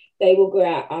 So they will go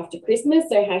out after Christmas.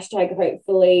 So hashtag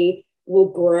hopefully will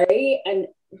grow and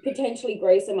potentially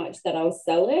grow so much that I'll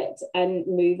sell it and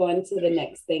move on to the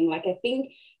next thing. Like, I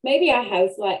think maybe I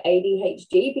have like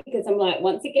ADHD because I'm like,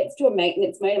 once it gets to a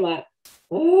maintenance mode, I'm like,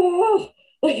 oh,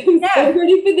 like I'm so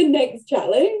ready for the next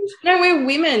challenge. No, we're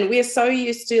women. We're so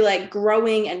used to like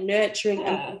growing and nurturing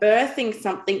and birthing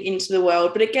something into the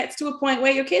world. But it gets to a point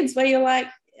where you're like,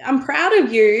 I'm proud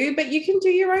of you, but you can do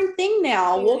your own thing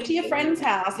now. Walk to your friend's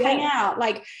house, hang out.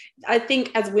 Like, I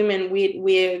think as women,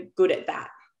 we're good at that.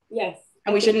 Yes.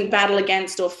 And we shouldn't battle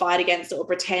against or fight against it or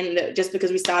pretend that just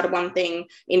because we started one thing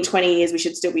in 20 years, we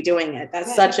should still be doing it.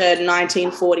 That's such a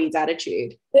 1940s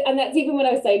attitude. And that's even when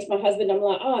I was saying to my husband, I'm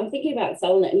like, oh, I'm thinking about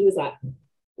selling it. And he was like,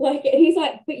 Like, and he's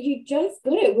like, but you just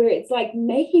got it where it's like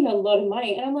making a lot of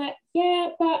money. And I'm like, yeah,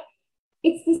 but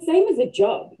it's the same as a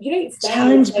job. You don't stay in the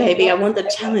Challenge, same baby. I job want the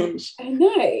forever. challenge. I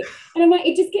know. And I'm like,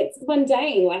 it just gets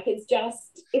mundane. Like, it's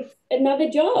another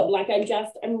job. Like,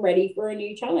 I'm ready for a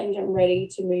new challenge. I'm ready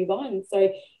to move on.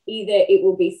 So either it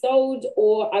will be sold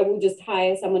or I will just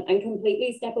hire someone and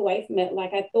completely step away from it.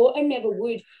 Like, I thought I never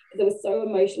would because I was so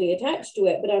emotionally attached to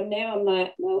it. But I'm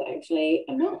like, no, actually,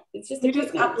 I'm not. It's just You just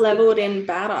equipment. up leveled in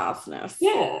badassness.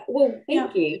 Yeah, well,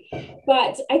 thank you.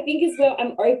 But I think as well,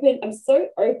 I'm so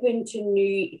open to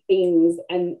new things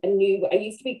and I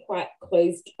used to be quite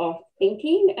closed off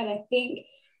thinking. And I think,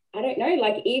 I don't know,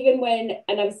 like even when,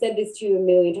 and I've said this to you a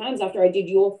million times, after I did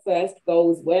your first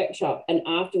goals workshop, and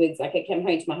afterwards, like I came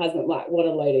home to my husband, like, what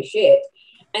a load of shit.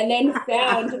 And then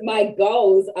found my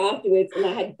goals afterwards, and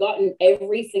I had gotten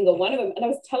every single one of them. And I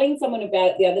was telling someone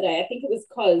about it the other day. I think it was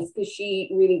because she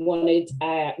really wanted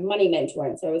a money mentor,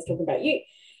 and so I was talking about you.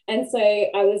 And so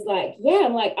I was like, yeah,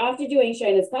 I'm like, after doing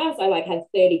Shona's class, I like had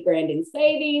 30 grand in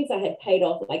savings. I had paid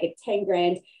off like a 10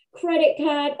 grand credit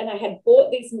card, and I had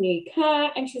bought this new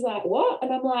car. And she's like, what?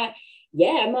 And I'm like,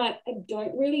 yeah, I'm like, I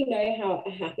don't really know how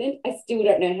it happened. I still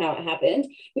don't know how it happened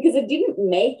because I didn't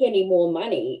make any more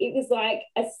money. It was like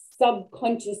a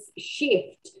subconscious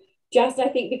shift. Just, I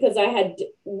think, because I had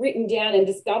written down and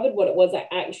discovered what it was I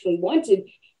actually wanted,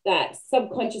 that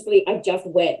subconsciously I just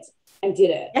went and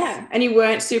did it. Yeah. And you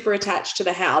weren't super attached to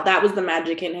the how. That was the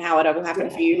magic in how it ever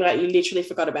happened for you. Like you literally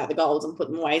forgot about the goals and put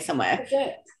them away somewhere. That's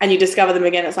it. And you discover them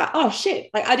again. It's like, oh shit.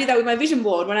 Like I did that with my vision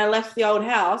board when I left the old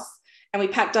house and we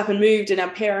packed up and moved, and our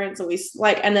parents, and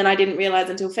and then I didn't realize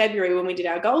until February when we did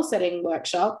our goal setting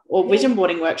workshop or vision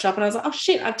boarding workshop. And I was like, oh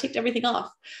shit, I've ticked everything off.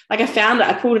 Like I found it,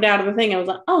 I pulled it out of the thing. I was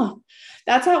like, oh,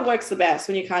 that's how it works the best,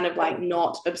 when you're kind of like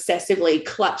not obsessively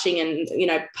clutching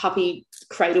and, puppy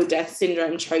cradle death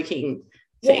syndrome choking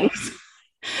things.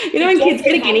 When kids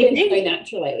get a guinea pig, so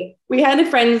naturally. We had a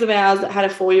friend of ours that had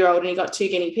a 4-year-old and he got 2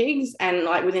 guinea pigs, and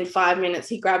like within 5 minutes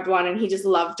he grabbed one and he just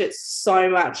loved it so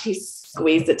much he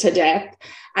squeezed it to death.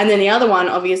 And then the other one,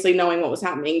 obviously knowing what was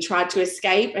happening, tried to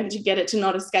escape, and to get it to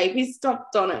not escape, he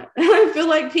stopped on it. And I feel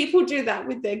like people do that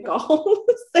with their goals.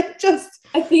 They just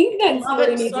I think that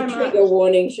story needs a trigger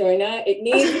warning, Shona. It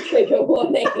needs a trigger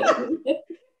warning.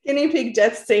 Guinea pig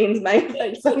death scenes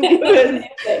make some good.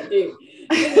 They do.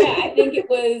 But yeah, I think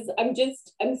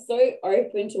I'm so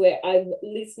open to it. I'm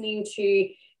listening to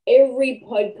every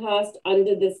podcast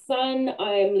under the sun.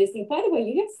 I'm listening. By the way,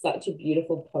 you have such a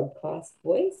beautiful podcast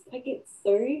voice. Like, it's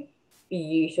so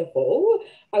beautiful.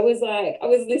 I was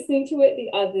listening to it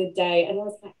the other day and I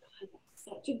was like, God, that's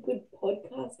such a good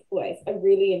podcast voice. I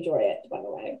really enjoy it, by the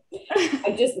way.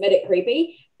 I just met it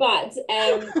creepy. But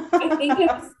I think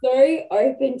I'm so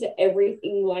open to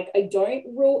everything. Like, I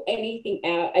don't rule anything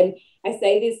out. And I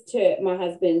say this to my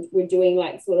husband. We're doing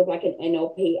like sort of like an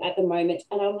NLP at the moment.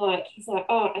 And I'm like, he's like,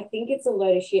 oh, I think it's a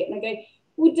load of shit. And I go,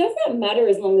 well, does that matter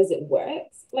as long as it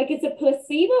works? Like, it's a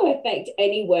placebo effect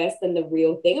any worse than the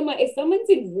real thing. I'm like, if someone's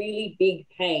in really big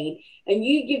pain and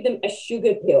you give them a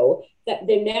sugar pill that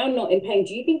they're now not in pain,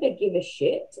 do you think they'd give a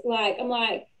shit? Like, I'm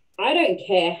like, I don't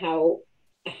care how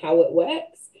it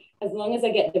works. As long as I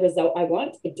get the result I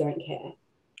want, I don't care.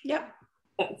 Yep.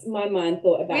 That's my mind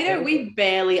thought about we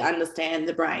barely understand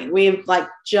the brain. We've like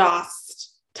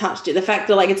just touched it. The fact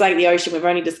that like it's like the ocean, we've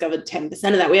only discovered 10% of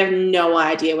that. We have no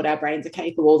idea what our brains are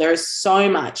capable. There is so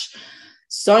much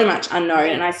unknown.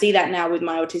 And I see that now with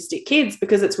my autistic kids,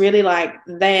 because it's really like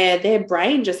their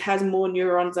brain just has more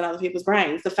neurons than other people's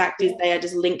brains. The fact is they are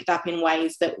just linked up in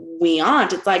ways that we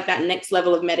aren't. It's like that next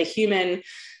level of metahuman.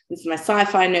 This is my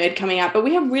sci-fi nerd coming out, but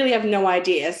we really have no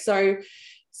idea. So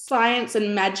science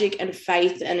and magic and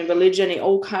faith and religion, it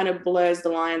all kind of blurs the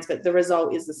lines, but the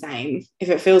result is the same. If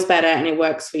it feels better and it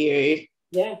works for you.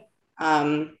 Yeah.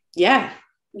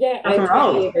 Yeah, I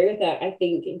totally agree with that. I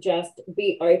think just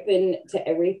be open to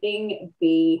everything.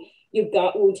 Your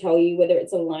gut will tell you whether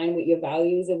it's aligned with your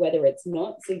values or whether it's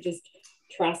not. So just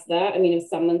trust that. I mean, if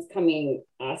someone's coming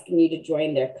asking you to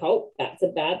join their cult, that's a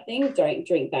bad thing. Don't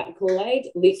drink that Kool-Aid.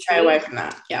 Literally, stay away from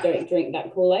that. Yeah. Don't drink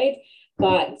that Kool-Aid.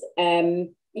 But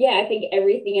I think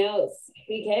everything else,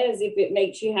 who cares? If it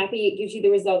makes you happy, it gives you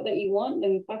the result that you want,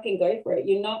 then fucking go for it.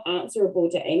 You're not answerable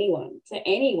to anyone.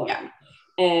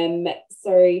 Yeah.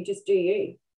 So just do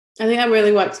you. I think that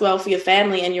really works well for your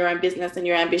family and your own business and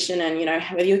your ambition, and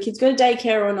whether your kids go to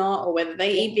daycare or not, or whether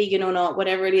they eat vegan or not,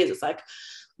 whatever it is, it's like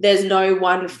there's no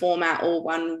one format or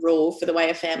one rule for the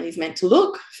way a family's meant to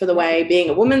look, for the way being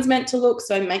a woman's meant to look.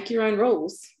 So make your own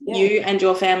rules. Yeah. You and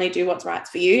your family do what's right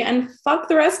for you and fuck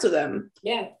the rest of them.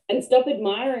 Yeah. And stop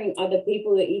admiring other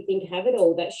people that you think have it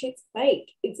all. That shit's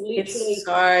fake. It's literally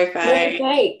so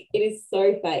fake. It is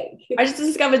so fake. I just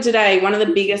discovered today one of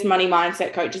the biggest money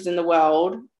mindset coaches in the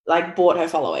world, like, bought her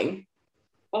following.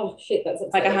 Oh, shit. That's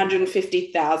like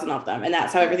 150,000 of them. And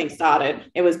that's how everything started.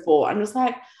 It was bought. I'm just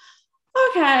like,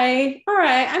 okay, all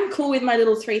right, I'm cool with my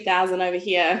little 3,000 over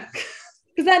here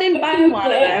because I didn't buy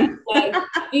one of them. Like,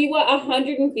 you were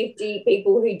 150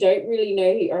 people who don't really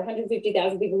know who, or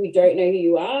 150,000 people who don't know who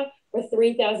you are, or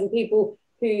 3,000 people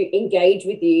who engage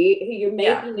with you, who you're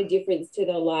making a difference to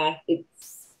their life.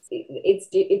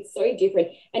 It's so different.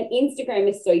 And Instagram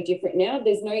is so different now.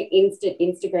 There's no instant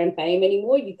Instagram fame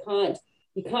anymore. You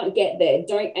can't get there.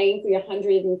 Don't aim for your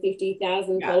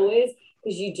 150,000 followers,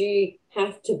 because you do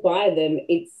have to buy them.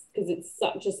 It's because it's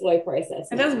such a slow process.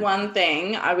 And there's one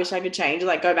thing I wish I could change,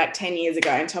 like go back 10 years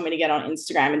ago and tell me to get on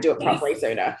Instagram and do it properly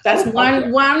sooner. That's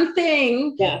one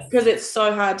thing, because it's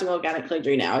so hard to organically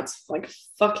do now. It's like a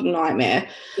fucking nightmare.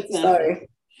 So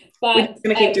but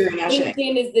we're going to keep doing our shit.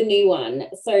 LinkedIn is the new one.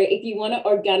 So if you want to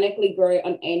organically grow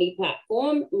on any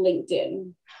platform,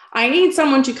 LinkedIn. I need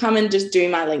someone to come and just do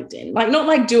my LinkedIn. Like, not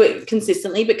like do it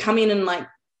consistently, but come in and like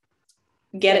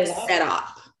get it set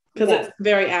up, because it's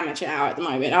very amateur hour at the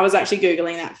moment. I was actually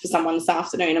Googling that for someone this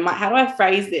afternoon. I'm like, how do I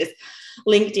phrase this?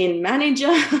 LinkedIn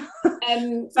manager.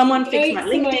 Someone fix my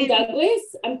LinkedIn. Douglas,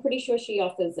 I'm pretty sure she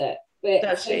offers it. But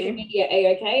does social media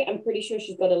A-OK, I'm pretty sure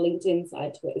she's got a LinkedIn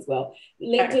side to it as well.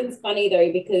 LinkedIn's funny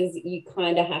though, because you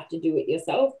kind of have to do it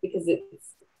yourself, because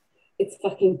it's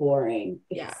fucking boring.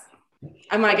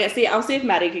 I might I'll see if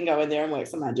Maddie can go in there and work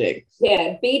some magic.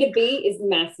 Yeah, B2B is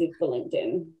massive for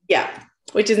LinkedIn. Yeah,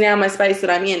 which is now my space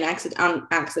that I'm in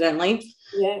accidentally.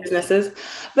 Businesses.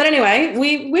 But anyway,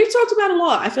 we've talked about a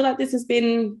lot. I feel like this has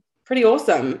been pretty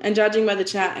awesome. And judging by the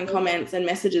chat and comments and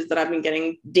messages that I've been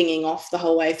getting dinging off the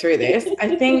whole way through this,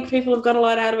 I think people have got a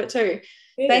lot out of it too.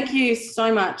 Thank you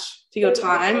so much for your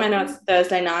time. I know it's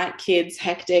Thursday night, kids,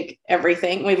 hectic,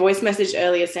 everything. We voice messaged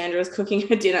earlier, Sandra was cooking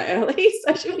her dinner early,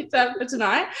 so she'll be done for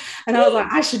tonight. And I was like,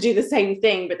 I should do the same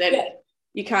thing, but then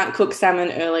you can't cook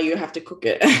salmon early, you have to cook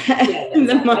it in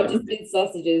the morning. I just did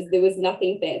sausages. There was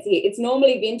nothing fancy. It's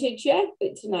normally Vintage Chef,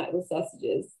 but tonight was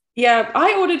sausages. Yeah,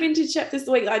 I ordered Vintage Chef this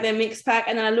week, like their mix pack,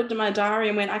 and then I looked at my diary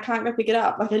and went, I can't go pick it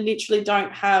up. Like, I literally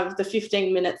don't have the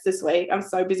 15 minutes this week. I'm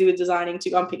so busy with designing to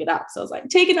go and pick it up. So I was like,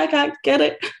 Tegan, I can't get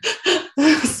it.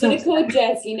 Should have called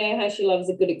Jess. You know how she loves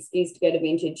a good excuse to go to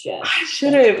Vintage Chef. I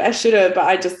should have, but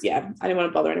I didn't want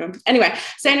to bother anyone. Anyway,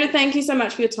 Sandra, thank you so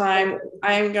much for your time.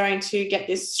 I'm going to get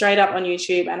this straight up on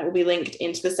YouTube, and it will be linked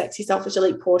into the Sexy Selfish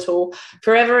Elite portal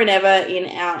forever and ever in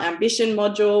our ambition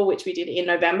module, which we did in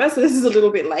November. So this is a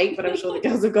little bit late, but I'm sure the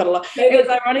girls have got a lot. It was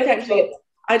ironic, actually.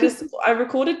 I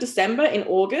recorded December in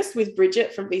August with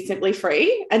Bridget from Be Simply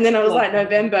Free, and then I was like,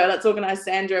 November, let's organise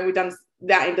Sandra, and we've done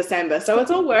that in December. So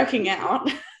it's all working out.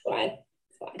 Fine.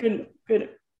 Good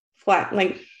flat,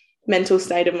 like, mental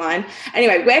state of mind.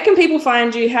 Anyway, where can people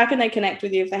find you? How can they connect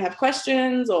with you if they have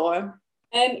questions? Or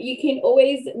you can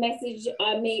always message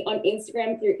me on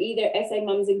Instagram through either SA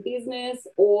Mums in Business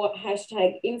or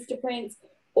 #Instaprints,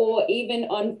 or even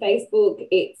on Facebook,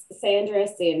 it's Sandra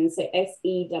Senn, so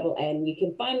SENN. You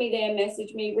can find me there,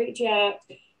 message me, reach out,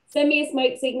 send me a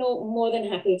smoke signal. More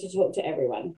than happy to talk to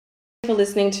everyone. For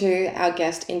listening to our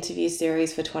guest interview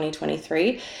series for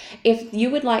 2023. If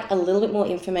you would like a little bit more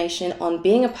information on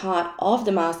being a part of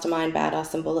the Mastermind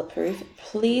Badass and Bulletproof,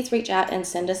 please reach out and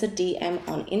send us a DM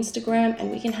on Instagram,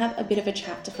 and we can have a bit of a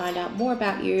chat to find out more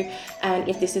about you and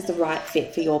if this is the right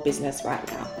fit for your business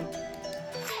right now.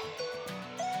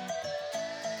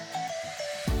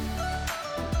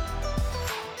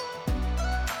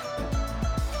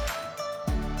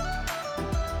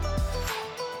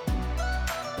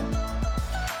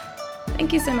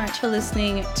 Thank you so much for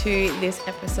listening to this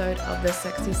episode of the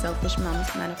Sexy Selfish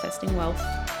Mums Manifesting Wealth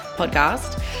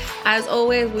podcast. As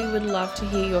always, we would love to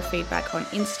hear your feedback on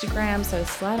Instagram, so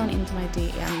slide on into my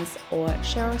DMs or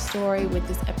share a story with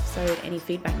this episode, any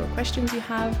feedback or questions you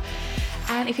have.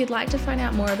 And if you'd like to find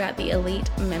out more about the Elite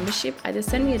membership, either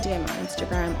send me a DM on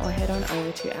Instagram or head on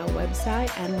over to our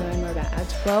website and learn more about our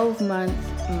 12-month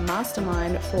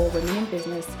mastermind for women in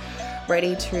business,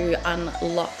 ready to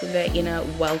unlock the inner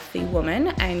wealthy woman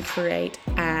and create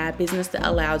a business that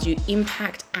allows you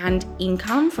impact and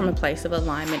income from a place of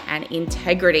alignment and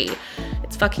integrity.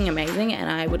 It's fucking amazing,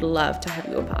 and I would love to have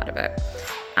you a part of it.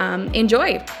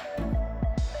 Enjoy.